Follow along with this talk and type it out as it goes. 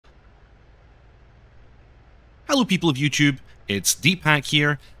Hello people of YouTube, it's Deepak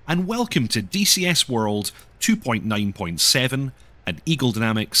here, and welcome to DCS World 2.9.7 and Eagle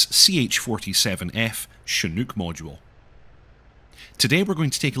Dynamics CH-47F Chinook module. Today we're going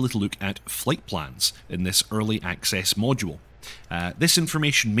to take a little look at flight plans in this early access module. This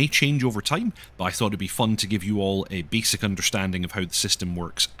information may change over time, but I thought it'd be fun to give you all a basic understanding of how the system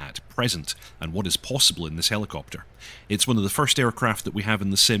works at present and what is possible in this helicopter. It's one of the first aircraft that we have in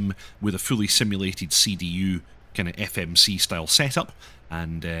the sim with a fully simulated CDU kind of FMC style setup,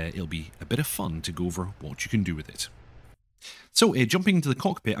 and it'll be a bit of fun to go over what you can do with it. So, jumping into the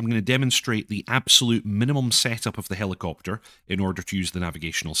cockpit, I'm going to demonstrate the absolute minimum setup of the helicopter in order to use the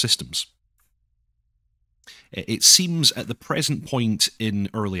navigational systems. It seems at the present point in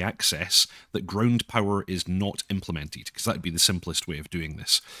early access that ground power is not implemented, because that would be the simplest way of doing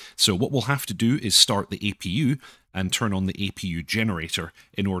this. So what we'll have to do is start the APU and turn on the APU generator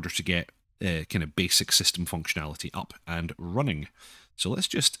in order to get kind of basic system functionality up and running. So let's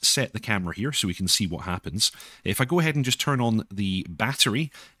just set the camera here so we can see what happens. If I go ahead and just turn on the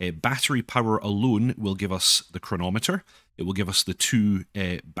battery, battery power alone will give us the chronometer. It will give us the two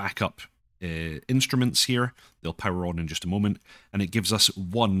backup instruments here. They'll power on in just a moment, and it gives us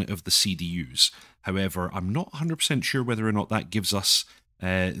one of the CDUs. However, I'm not 100% sure whether or not that gives us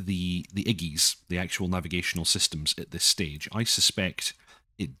the IGIs, the actual navigational systems at this stage. I suspect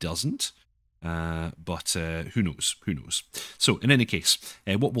it doesn't. But who knows? Who knows? So in any case,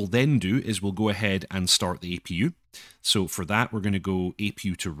 what we'll then do is we'll go ahead and start the APU. So for that, we're going to go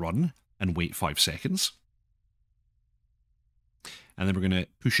APU to run and wait 5 seconds. And then we're going to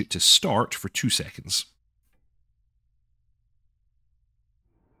push it to start for 2 seconds.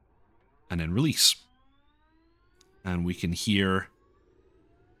 And then release. And we can hear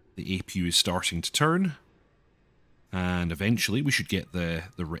the APU is starting to turn. And eventually we should get the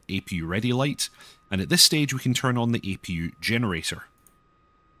APU ready light. And at this stage we can turn on the APU generator.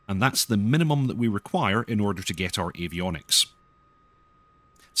 And that's the minimum that we require in order to get our avionics.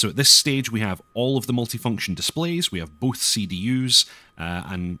 So at this stage we have all of the multifunction displays, we have both CDUs,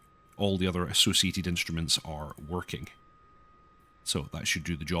 and all the other associated instruments are working. So that should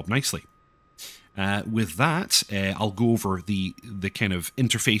do the job nicely. With that, I'll go over the kind of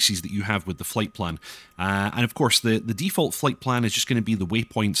interfaces that you have with the flight plan. And of course, the default flight plan is just going to be the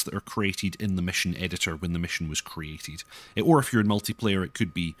waypoints that are created in the mission editor when the mission was created. Or if you're in multiplayer, it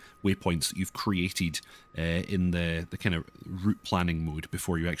could be waypoints that you've created in the kind of route planning mode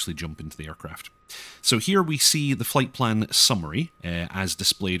before you actually jump into the aircraft. So here we see the Flightplan Summary as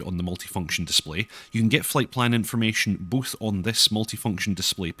displayed on the multifunction display. You can get flight plan information both on this multifunction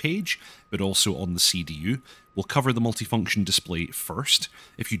display page, but also on the CDU. We'll cover the multifunction display first.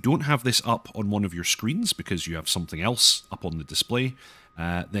 If you don't have this up on one of your screens because you have something else up on the display,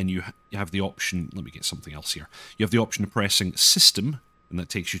 then you have the option, let me get something else here. You have the option of pressing System, and that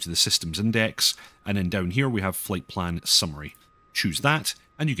takes you to the Systems Index, and then down here we have Flightplan Summary. Choose that,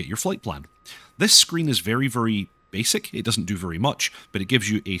 and you get your flight plan. This screen is very, very basic. It doesn't do very much, but it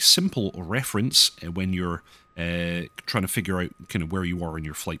gives you a simple reference when you're trying to figure out kind of where you are in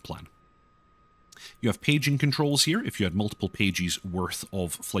your flight plan. You have paging controls here if you had multiple pages worth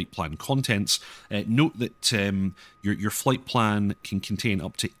of flight plan contents. Note that your flight plan can contain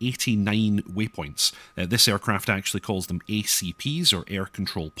up to 89 waypoints. This aircraft actually calls them ACPs, or Air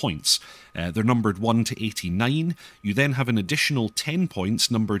Control Points. They're numbered 1 to 89. You then have an additional 10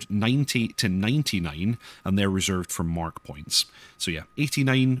 points numbered 90 to 99, and they're reserved for mark points. So yeah,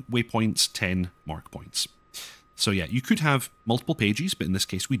 89 waypoints, 10 mark points. So yeah, you could have multiple pages, but in this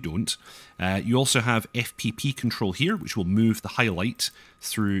case we don't. You also have FPP control here, which will move the highlight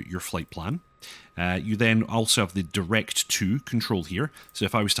through your flight plan. You then also have the Direct To control here. So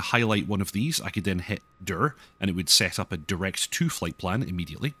if I was to highlight one of these, I could then hit DIR, and it would set up a Direct To flight plan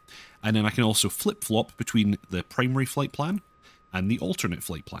immediately. And then I can also flip-flop between the primary flight plan and the alternate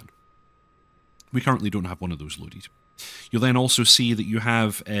flight plan. We currently don't have one of those loaded. You'll then also see that you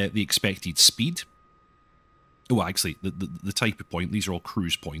have the expected speed. Oh, actually, the type of point, these are all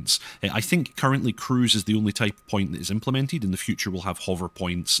cruise points. I think currently cruise is the only type of point that is implemented. In the future, we'll have hover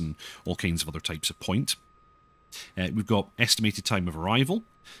points and all kinds of other types of point. We've got estimated time of arrival,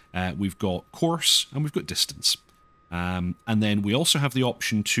 we've got course, and we've got distance. And then we also have the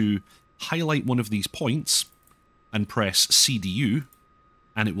option to highlight one of these points and press CDU,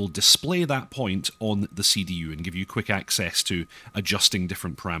 and it will display that point on the CDU and give you quick access to adjusting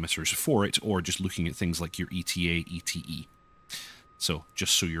different parameters for it, or just looking at things like your ETA, ETE. So,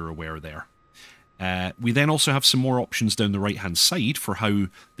 just so you're aware there. We then also have some more options down the right-hand side for how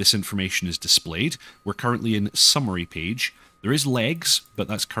this information is displayed. We're currently in Summary page. There is legs, but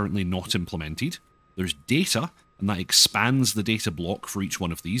that's currently not implemented. There's data, and that expands the data block for each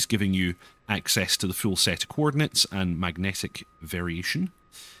one of these, giving you access to the full set of coordinates and magnetic variation.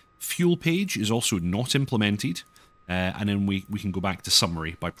 Fuel page is also not implemented, and then we can go back to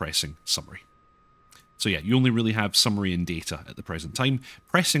summary by pressing summary. So yeah, you only really have summary and data at the present time.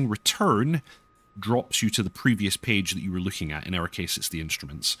 Pressing return drops you to the previous page that you were looking at. In our case, it's the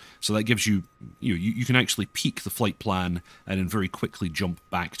instruments. So that gives you, you can actually peek the flight plan and then very quickly jump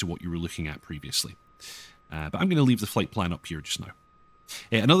back to what you were looking at previously. But I'm going to leave the flight plan up here just now.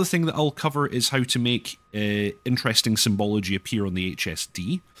 Another thing that I'll cover is how to make interesting symbology appear on the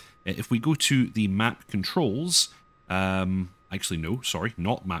HSD. If we go to the map controls, actually no, sorry,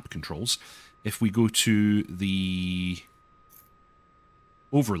 not map controls. If we go to the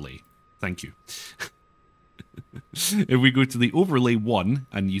overlay, thank you. If we go to the overlay 1,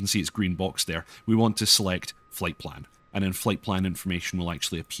 and you can see it's green box there, we want to select flight plan, and then flight plan information will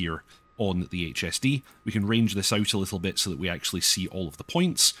actually appear on the HSD. We can range this out a little bit so that we actually see all of the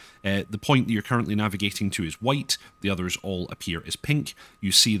points. The point that you're currently navigating to is white, the others all appear as pink.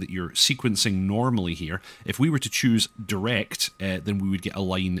 You see that you're sequencing normally here. If we were to choose direct, then we would get a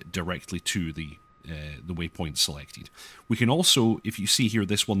line directly to the waypoint selected. We can also, if you see here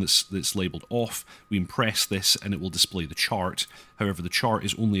this one that's labeled off, we can press this and it will display the chart. However, the chart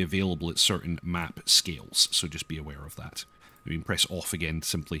is only available at certain map scales, so just be aware of that. We can press off again to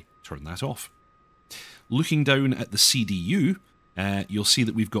simply turn that off. Looking down at the CDU, you'll see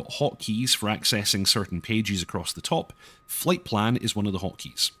that we've got hotkeys for accessing certain pages across the top. Flight plan is one of the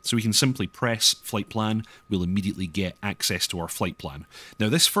hotkeys. So we can simply press flight plan, we'll immediately get access to our flight plan. Now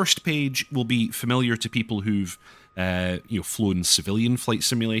this first page will be familiar to people who've flown civilian flight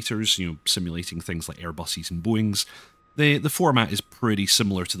simulators, simulating things like Airbuses and Boeings. The format is pretty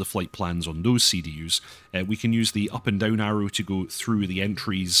similar to the flight plans on those CDUs. We can use the up and down arrow to go through the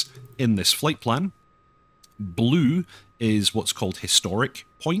entries in this flight plan. Blue is what's called historic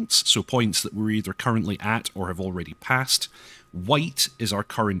points, so points that we're either currently at or have already passed. White is our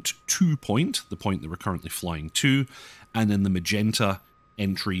current to point, the point that we're currently flying to, and then the magenta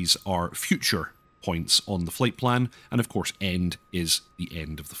entries are future points on the flight plan, and of course end is the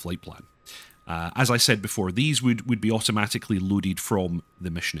end of the flight plan. As I said before, these would be automatically loaded from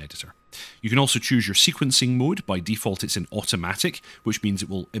the mission editor. You can also choose your sequencing mode. By default, it's in automatic, which means it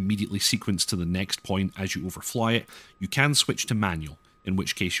will immediately sequence to the next point as you overfly it. You can switch to manual, in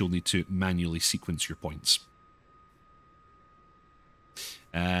which case you'll need to manually sequence your points.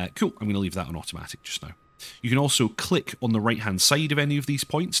 Cool, I'm going to leave that on automatic just now. You can also click on the right-hand side of any of these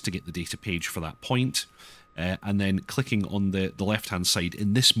points to get the data page for that point. And then clicking on the left-hand side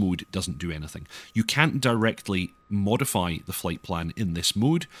in this mode doesn't do anything. You can't directly modify the flight plan in this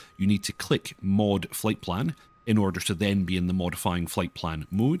mode. You need to click Mod Flight Plan in order to then be in the Modifying Flight Plan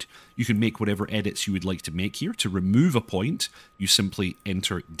mode. You can make whatever edits you would like to make here. To remove a point, you simply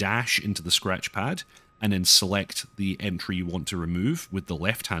enter dash into the scratch pad and then select the entry you want to remove with the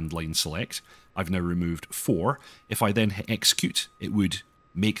left-hand line select. I've now removed 4. If I then hit execute, it would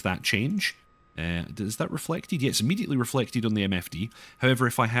make that change. Is that reflected? Yeah, it's immediately reflected on the MFD. However,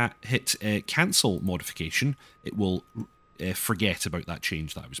 if I hit cancel modification, it will forget about that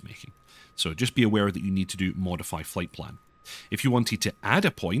change that I was making. So just be aware that you need to do modify flight plan. If you wanted to add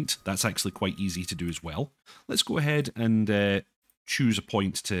a point, that's actually quite easy to do as well. Let's go ahead and choose a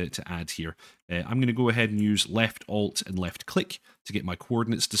point to add here. I'm going to go ahead and use left alt and left click to get my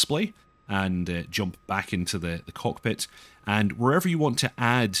coordinates display and jump back into the cockpit. And wherever you want to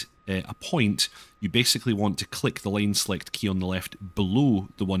add a point, you basically want to click the line select key on the left below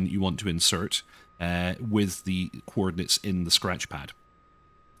the one you want to insert with the coordinates in the scratch pad.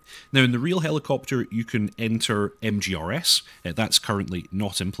 Now in the real helicopter you can enter MGRS, that's currently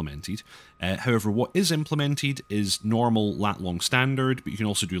not implemented. However, what is implemented is normal lat-long standard, but you can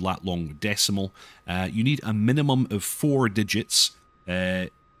also do lat-long with decimal. You need a minimum of 4 digits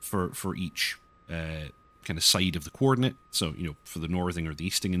for each kind of side of the coordinate, so for the northing or the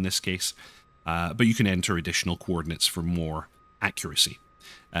easting in this case, but you can enter additional coordinates for more accuracy.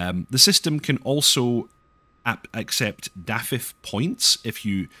 The system can also accept DAFIF points if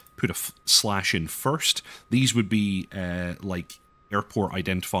you put a slash in first. These would be like airport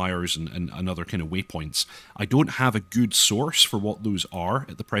identifiers and other kind of waypoints. I don't have a good source for what those are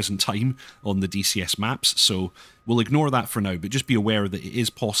at the present time on the DCS maps, so we'll ignore that for now, but just be aware that it is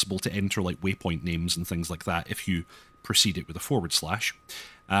possible to enter like waypoint names and things like that if you precede it with a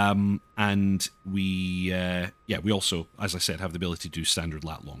 /. And we also, as I said, have the ability to do standard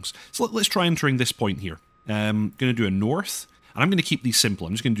lat-longs. So let's try entering this point here. I'm going to do a north, and I'm going to keep these simple.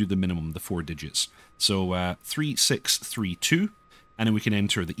 I'm just going to do the minimum, the 4 digits. So 3632. and then we can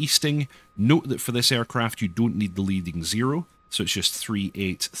enter the easting. Note that for this aircraft, you don't need the leading 0, so it's just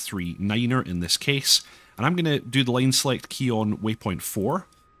 3839er in this case. And I'm going to do the line select key on waypoint 4,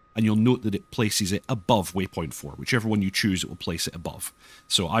 and you'll note that it places it above waypoint 4. Whichever one you choose, it will place it above.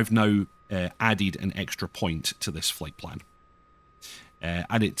 So I've now added an extra point to this flight plan.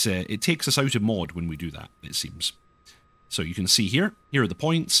 And it takes us out of mod when we do that, it seems. So you can see here are the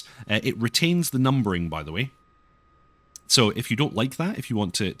points. It retains the numbering, by the way. So if you don't like that, if you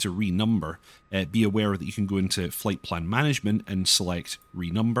want to renumber, be aware that you can go into Flight Plan Management and select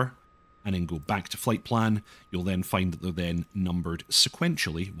Renumber, and then go back to Flight Plan. You'll then find that they're then numbered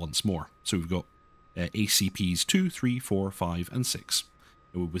sequentially once more. So we've got ACPs 2, 3, 4, 5, and 6,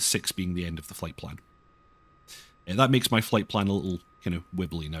 with 6 being the end of the flight plan. That makes my flight plan a little kind of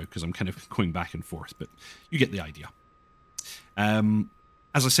wibbly now, because I'm kind of going back and forth, but you get the idea.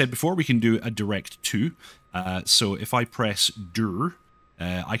 As I said before, we can do a direct to. So if I press DIR,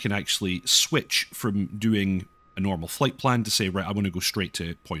 I can actually switch from doing a normal flight plan to say, right, I want to go straight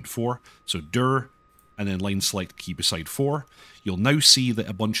to point 4. So DIR, and then line select key beside 4. You'll now see that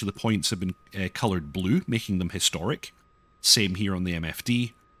a bunch of the points have been coloured blue, making them historic. Same here on the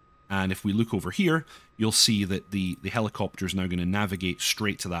MFD. And if we look over here, you'll see that the helicopter is now going to navigate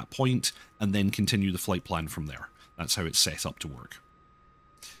straight to that point and then continue the flight plan from there. That's how it's set up to work.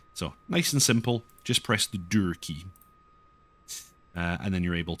 So nice and simple, just press the DIR key. And then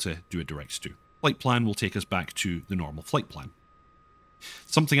you're able to do a direct to. Flight plan will take us back to the normal flight plan.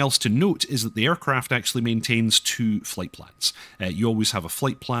 Something else to note is that the aircraft actually maintains 2 flight plans. You always have a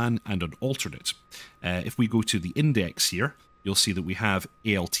flight plan and an alternate. If we go to the index here, you'll see that we have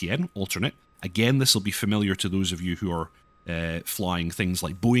ALTN, alternate. Again, this will be familiar to those of you who are flying things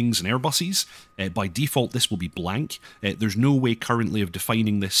like Boeings and Airbuses. By default, this will be blank. There's no way currently of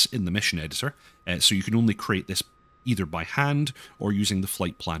defining this in the mission editor, so you can only create this either by hand or using the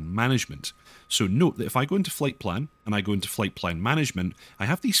flight plan management. So note that if I go into flight plan and I go into flight plan management, I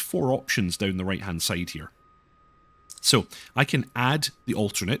have these 4 options down the right hand side here. So I can add the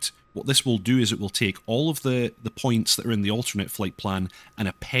alternate. What this will do is it will take all of the points that are in the alternate flight plan and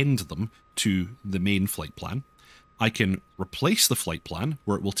append them to the main flight plan. I can replace the flight plan,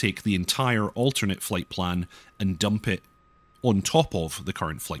 where it will take the entire alternate flight plan and dump it on top of the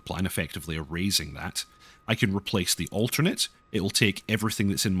current flight plan, effectively erasing that. I can replace the alternate. It will take everything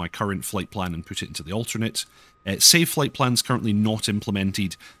that's in my current flight plan and put it into the alternate. Save flight plans currently not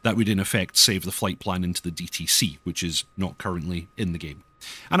implemented. That would in effect save the flight plan into the DTC, which is not currently in the game.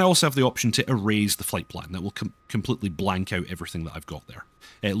 And I also have the option to erase the flight plan. That will completely blank out everything that I've got there.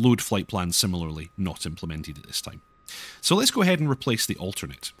 Load flight plans similarly not implemented at this time. So let's go ahead and replace the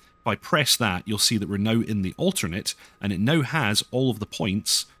alternate. If I press that, you'll see that we're now in the alternate, and it now has all of the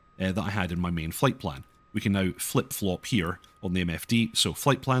points that I had in my main flight plan. We can now flip-flop here on the MFD, so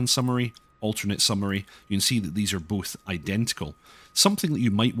Flightplan Summary, Alternate Summary. You can see that these are both identical. Something that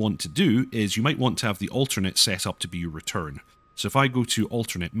you might want to do is you might want to have the alternate set up to be your return. So if I go to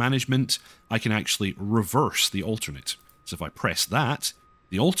Alternate Management, I can actually reverse the alternate. So if I press that,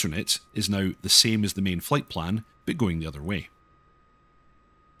 the alternate is now the same as the main flight plan, but going the other way.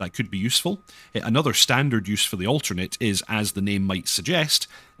 That could be useful. Another standard use for the alternate is, as the name might suggest,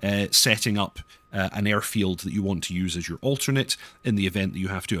 setting up an airfield that you want to use as your alternate in the event that you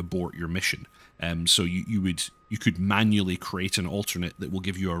have to abort your mission. So you could manually create an alternate that will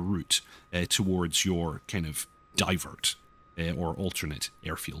give you a route towards your kind of divert or alternate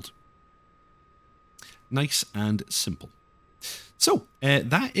airfield. Nice and simple. So,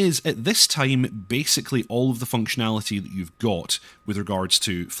 that is, at this time, basically all of the functionality that you've got with regards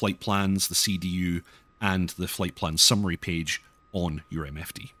to flight plans, the CDU, and the flight plan summary page on your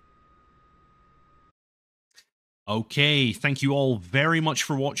MFD. Okay, thank you all very much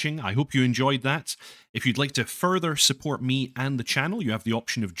for watching. I hope you enjoyed that. If you'd like to further support me and the channel, you have the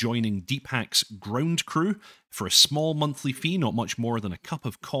option of joining Deephack's ground crew. For a small monthly fee, not much more than a cup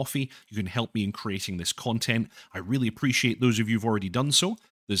of coffee, you can help me in creating this content. I really appreciate those of you who've already done so.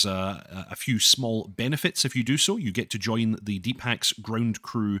 There's a few small benefits if you do so. You get to join the Deephack's ground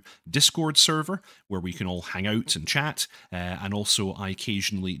crew Discord server, where we can all hang out and chat, and also I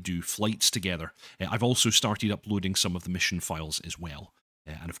occasionally do flights together. I've also started uploading some of the mission files as well.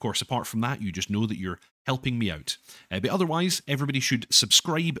 And of course, apart from that, you just know that you're helping me out. But otherwise, everybody should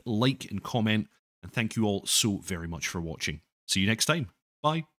subscribe, like, and comment. And thank you all so very much for watching. See you next time.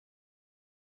 Bye.